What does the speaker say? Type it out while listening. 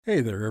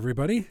Hey there,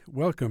 everybody.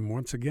 Welcome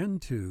once again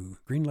to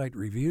Greenlight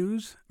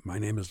Reviews. My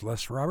name is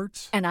Les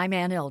Roberts. And I'm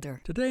Ann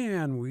Elder. Today,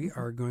 Ann, we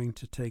are going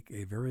to take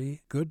a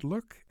very good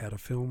look at a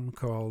film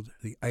called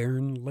The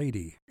Iron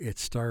Lady. It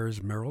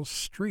stars Meryl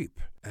Streep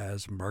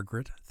as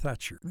Margaret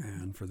Thatcher.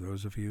 And for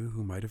those of you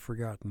who might have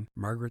forgotten,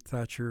 Margaret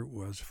Thatcher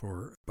was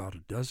for about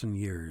a dozen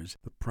years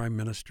the Prime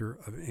Minister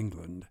of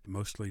England,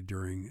 mostly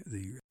during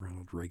the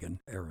Ronald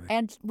Reagan era.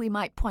 And we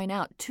might point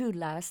out, too,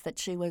 Les, that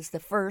she was the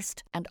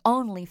first and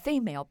only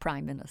female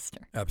Prime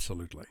Minister.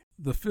 Absolutely.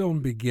 The film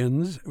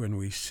begins when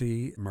we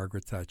see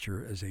Margaret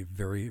Thatcher as a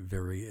very,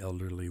 very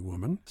elderly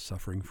woman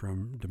suffering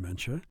from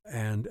dementia.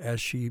 And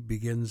as she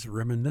begins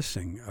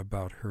reminiscing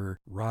about her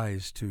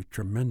rise to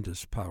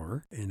tremendous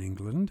power in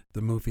England,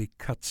 the movie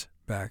cuts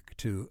back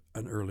to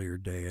an earlier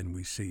day and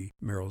we see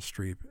Meryl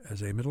Streep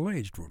as a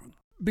middle-aged woman.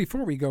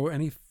 Before we go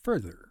any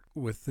further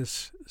with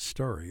this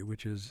story,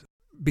 which is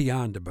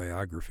beyond a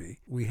biography,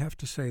 we have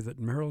to say that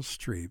Meryl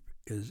Streep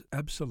is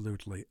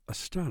absolutely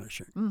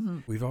astonishing. Mm-hmm.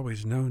 We've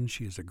always known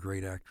she is a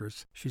great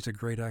actress. She's a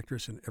great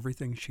actress in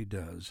everything she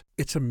does.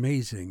 It's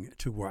amazing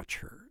to watch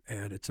her,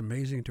 and it's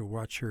amazing to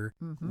watch her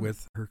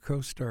with her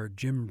co-star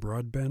Jim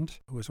Broadbent,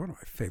 who is one of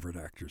my favorite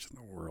actors in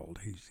the world.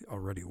 He's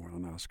already won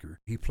an Oscar.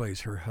 He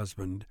plays her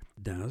husband,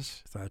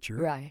 Dennis Thatcher.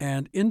 Right.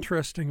 And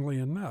interestingly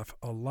enough,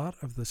 a lot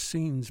of the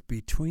scenes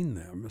between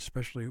them,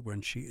 especially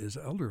when she is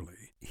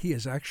elderly, he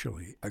is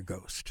actually a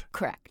ghost.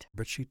 Correct.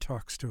 But she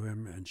talks to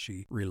him and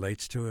she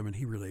relates to him and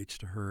he relates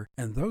to her.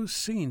 And those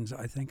scenes,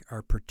 I think,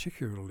 are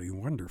particularly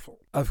wonderful.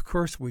 Of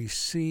course, we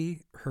see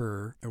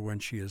her when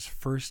she is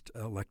first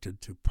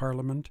elected to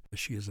Parliament.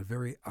 She is a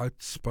very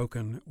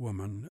outspoken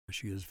woman.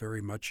 She is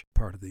very much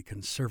part of the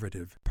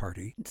Conservative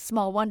Party.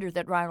 Small wonder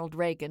that Ronald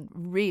Reagan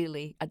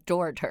really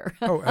adored her.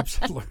 Oh,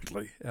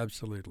 absolutely.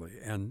 Absolutely.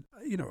 And,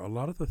 you know, a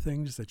lot of the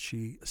things that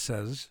she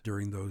says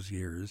during those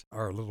years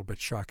are a little bit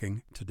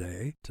shocking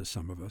today, to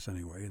some of us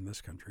anyway, in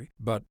this country.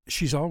 But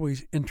she's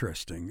always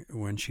interesting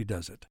when she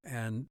does it.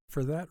 And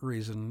for that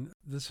reason,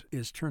 this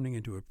is turning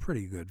into a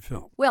pretty good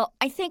film. Well,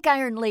 I think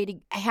Iron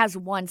Lady has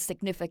one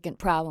significant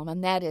problem,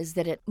 and that is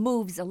that it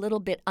moves a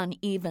little bit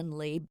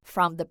unevenly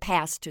from the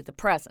past to the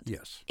present.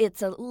 Yes.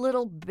 It's a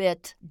little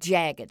bit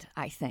jagged,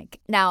 I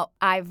think. Now,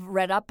 I've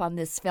read up on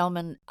this film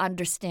and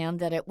understand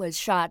that it was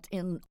shot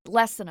in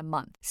less than a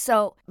month.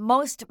 So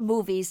most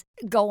movies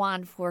go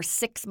on for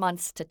 6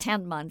 months to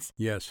 10 months.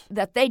 Yes.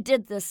 That they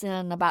did this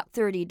in about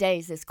 30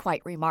 days is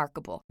quite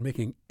remarkable.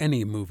 Making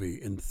any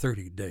movie in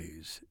 30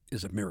 days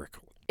is a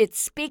miracle. It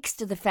speaks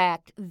to the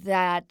fact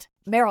that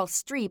Meryl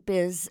Streep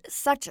is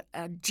such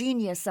a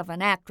genius of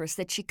an actress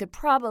that she could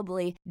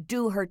probably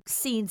do her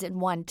scenes in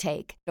one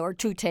take or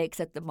 2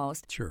 takes at the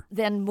most. Sure.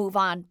 Then move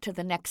on to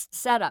the next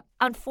setup.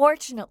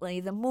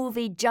 Unfortunately, the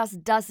movie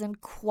just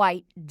doesn't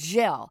quite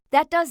gel.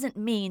 That doesn't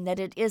mean that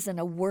it isn't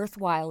a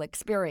worthwhile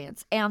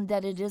experience and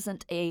that it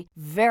isn't a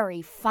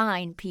very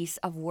fine piece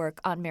of work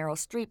on Meryl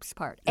Streep's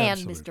part and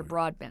Mr.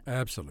 Broadbent.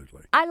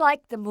 Absolutely. I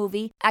like the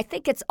movie. I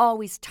think it's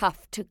always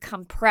tough to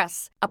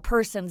compress a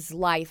person's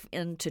life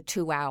into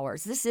 2 hours.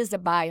 This is a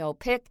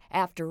biopic,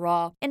 after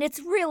all, and it's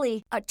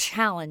really a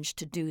challenge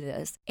to do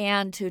this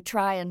and to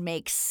try and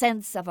make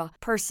sense of a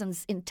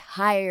person's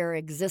entire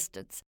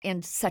existence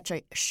in such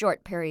a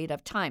short period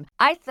of time.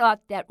 I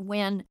thought that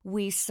when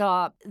we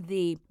saw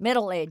the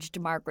middle-aged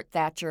Margaret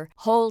Thatcher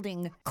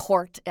holding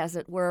court, as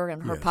it were, in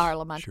her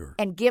parliament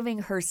and giving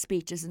her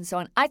speeches and so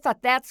on, I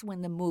thought that's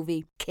when the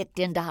movie kicked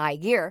into high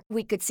gear.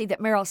 We could see that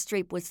Meryl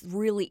Streep was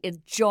really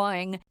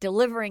enjoying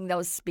delivering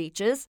those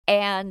speeches,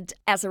 and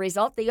as a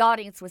result, the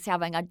audience was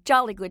having a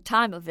jolly good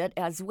time of it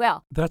as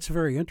well. That's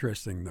very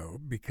interesting, though,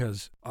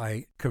 because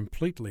I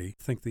completely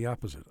think the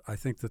opposite. I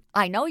think that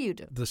I know you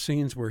do. The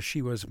scenes where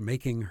she was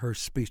making her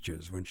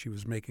speeches, when she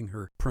was making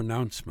her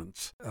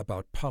pronouncements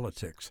about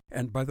politics,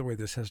 and by the way,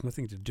 this has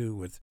nothing to do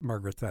with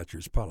Margaret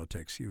Thatcher's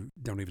politics. You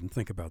don't even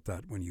think about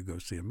that when you go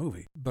see a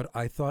movie. But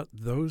I thought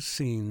those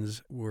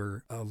scenes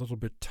were a little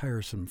bit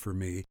tiresome for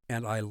me,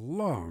 and I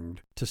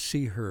longed to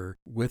see her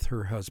with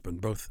her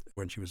husband, both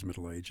when she was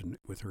middle-aged and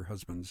with her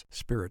husband's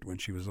spirit when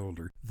she was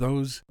older.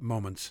 Those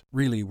moments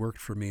really worked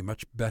for me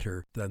much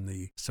better than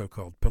the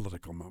so-called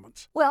political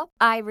moments. Well,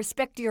 I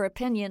respect your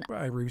opinion.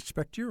 I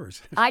respect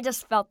yours. I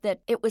just felt that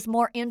it was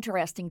more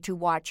interesting to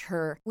watch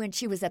her when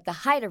she was at the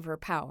height of her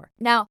power.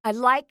 Now, I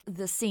liked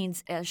the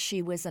scenes as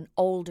she was an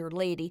older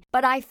lady,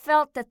 but I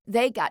felt that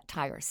they got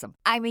tiresome.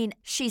 I mean,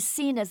 she's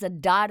seen as a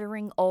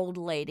doddering old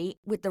lady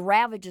with the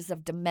ravages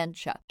of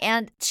dementia,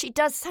 and she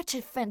does such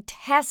a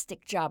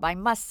fantastic job, I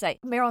must say.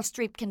 Meryl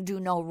Streep can do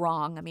no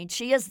wrong. I mean,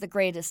 she is the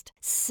greatest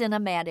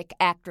cinematic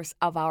actress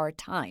of our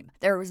time.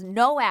 There is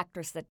no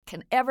actress that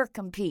can ever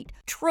compete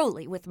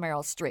truly with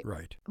Meryl Streep.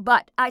 Right.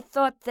 But I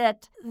thought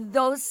that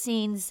those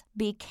scenes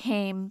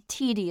became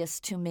tedious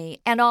to me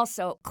and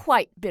also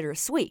quite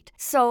bittersweet.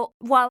 So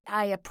while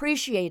I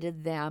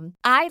appreciated them,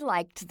 I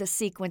liked the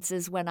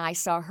sequences when I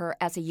saw her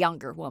as a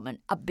younger woman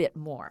a bit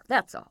more.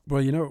 That's all.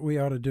 Well, you know what we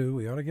ought to do?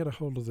 We ought to get a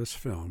hold of this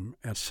film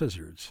at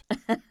Scissors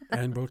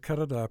and we'll cut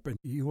it up, and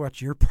you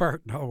watch your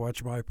part, and I'll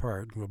watch my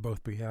part, and we'll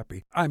both be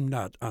happy. I'm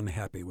not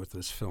unhappy with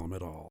this film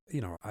at all.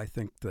 I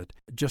think that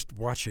just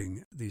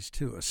watching these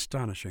two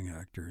astonishing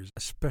actors,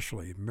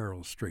 especially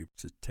Meryl Streep,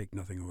 to take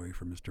nothing away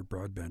from Mr.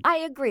 Broadbent. I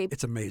agree.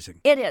 It's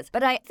amazing. It is.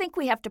 But I think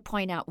we have to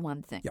point out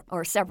one thing, Yep.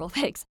 or several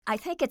things. I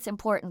think it's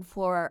important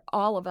for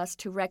all of us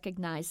to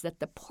recognize that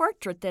the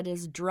portrait that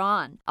is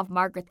drawn of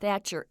Margaret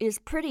Thatcher is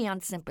pretty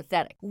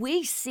unsympathetic.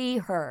 We see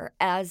her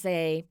as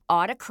a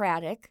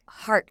autocratic,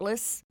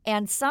 heartless,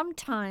 and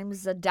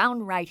sometimes a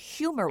downright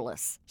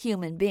humorless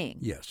human being.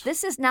 Yes.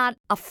 This is not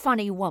a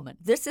funny woman.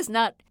 This is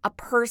not a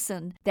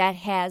person that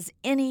has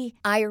any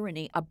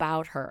irony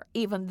about her,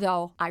 even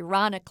though,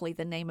 ironically,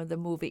 the name of the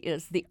movie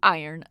is The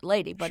Iron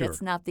Lady, but Sure.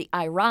 it's not the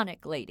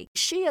ironic lady.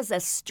 She is a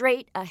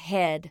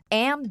straight-ahead,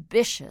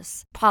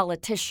 ambitious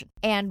politician,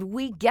 and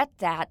we get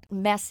that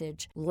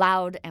message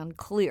loud and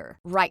clear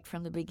right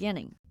from the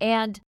beginning.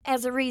 And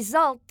as a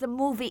result, the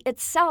movie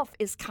itself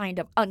is kind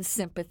of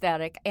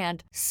unsympathetic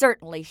and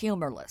certainly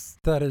humorless.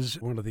 That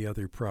is one of the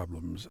other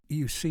problems.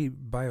 You see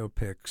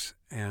biopics,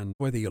 and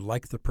whether you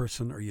like the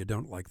person or you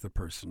don't like the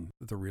person,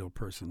 the real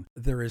person,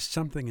 there is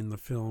something in the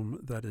film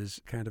that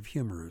is kind of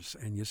humorous.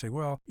 And you say,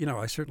 well,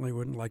 I certainly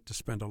wouldn't like to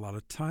spend a lot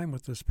of time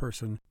with this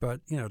person, but,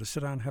 to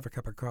sit down and have a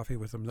cup of coffee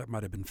with them, that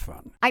might have been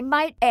fun. I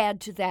might add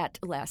to that,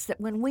 Les, that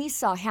when we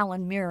saw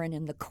Helen Mirren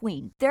in The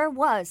Queen, there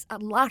was a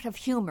lot of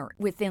humor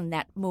within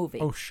that movie.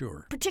 Oh,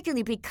 sure.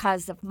 Particularly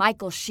because of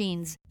Michael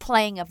Sheen's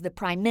playing of the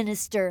Prime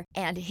Minister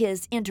and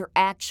his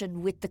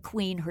interaction with the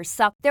Queen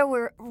herself. There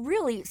were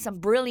really some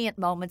brilliant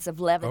moments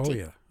of levity.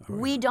 Oh, yeah.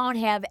 We don't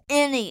have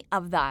any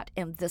of that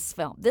in this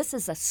film. This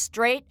is a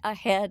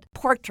straight-ahead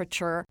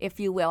portraiture, if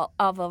you will,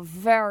 of a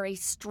very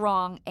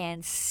strong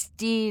and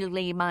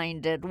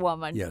steely-minded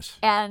woman. Yes.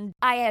 And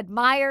I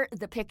admire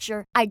the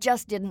picture. I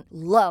just didn't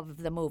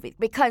love the movie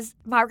because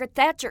Margaret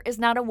Thatcher is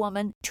not a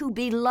woman to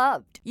be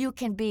loved. You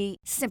can be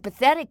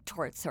sympathetic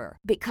towards her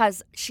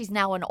because she's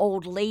now an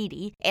old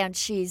lady and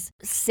she's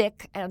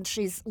sick and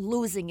she's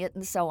losing it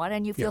and so on,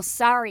 and you feel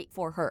sorry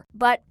for her.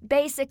 But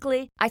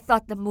basically, I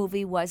thought the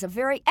movie was a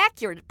very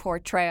accurate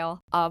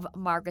portrayal of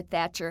Margaret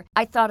Thatcher.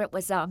 I thought it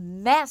was a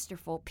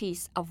masterful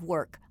piece of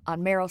work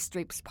on Meryl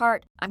Streep's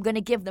part. I'm going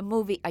to give the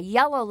movie a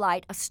yellow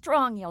light, a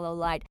strong yellow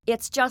light.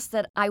 It's just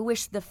that I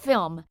wish the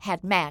film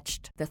had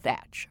matched the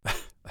Thatch.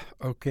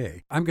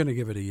 Okay, I'm going to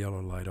give it a yellow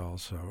light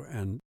also.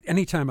 And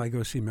anytime I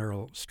go see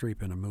Meryl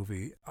Streep in a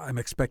movie, I'm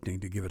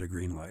expecting to give it a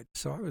green light.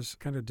 So I was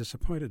kind of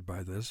disappointed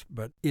by this,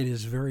 but it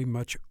is very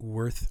much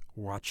worth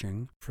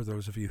watching for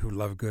those of you who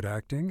love good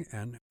acting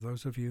and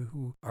those of you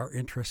who are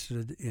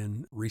interested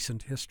in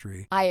recent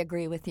history. I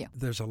agree with you.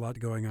 There's a lot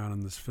going on in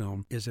this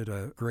film. Is it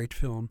a great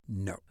film?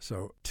 No.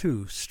 So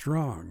 2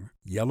 strong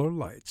yellow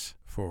lights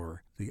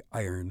for The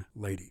Iron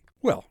Lady.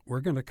 Well, we're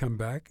going to come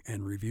back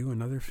and review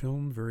another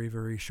film very,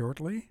 very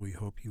shortly. We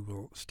hope you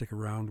will stick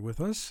around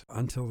with us.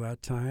 Until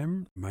that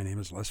time, my name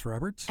is Les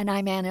Roberts. And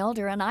I'm Ann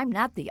Elder, and I'm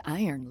not the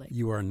Iron Lady.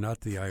 You are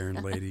not the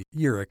Iron Lady.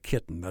 You're a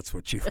kitten. That's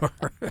what you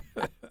are.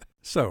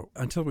 So,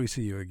 until we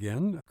see you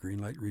again,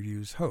 Greenlight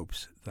Reviews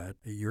hopes that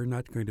you're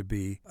not going to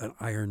be an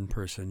iron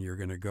person. You're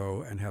going to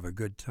go and have a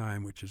good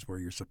time, which is where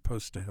you're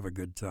supposed to have a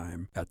good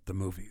time, at the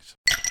movies.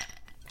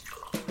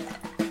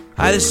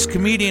 Hi, this is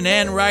comedian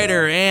and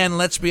writer, and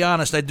let's be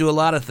honest, I do a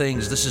lot of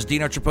things. This is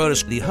Dino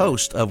Tripodis, the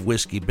host of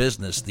Whiskey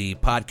Business, the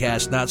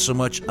podcast not so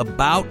much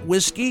about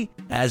whiskey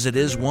as it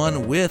is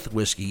one with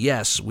whiskey.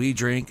 Yes, we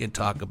drink and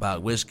talk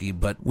about whiskey,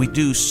 but we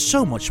do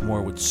so much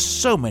more with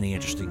so many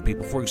interesting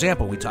people. For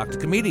example, we talk to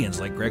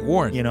comedians like Greg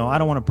Warren. I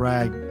don't want to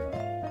brag,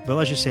 but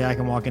let's just say I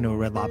can walk into a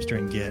Red Lobster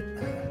and get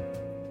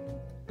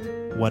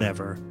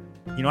whatever.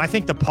 I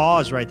think the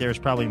pause right there is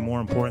probably more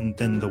important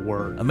than the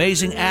word.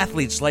 Amazing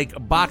athletes like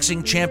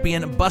boxing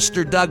champion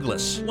Buster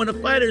Douglas. When a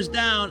fighter's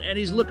down and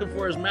he's looking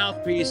for his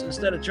mouthpiece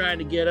instead of trying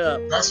to get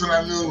up. That's when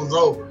I knew it was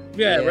over.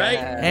 Yeah, right?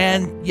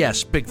 And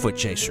yes, Bigfoot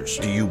chasers.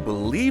 Do you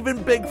believe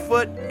in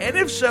Bigfoot? And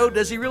if so,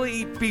 does he really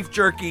eat beef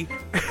jerky?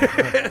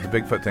 The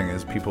Bigfoot thing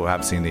is people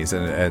have seen these,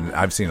 and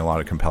I've seen a lot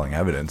of compelling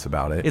evidence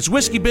about it. It's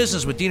Whiskey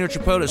Business with Dino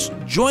Tripodis.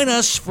 Join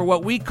us for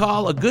what we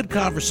call a good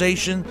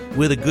conversation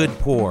with a good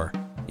pour.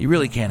 You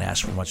really can't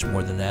ask for much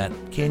more than that,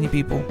 can you,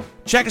 people?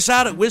 Check us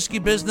out at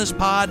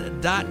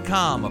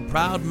whiskeybusinesspod.com, a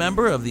proud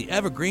member of the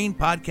Evergreen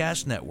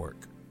Podcast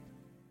Network.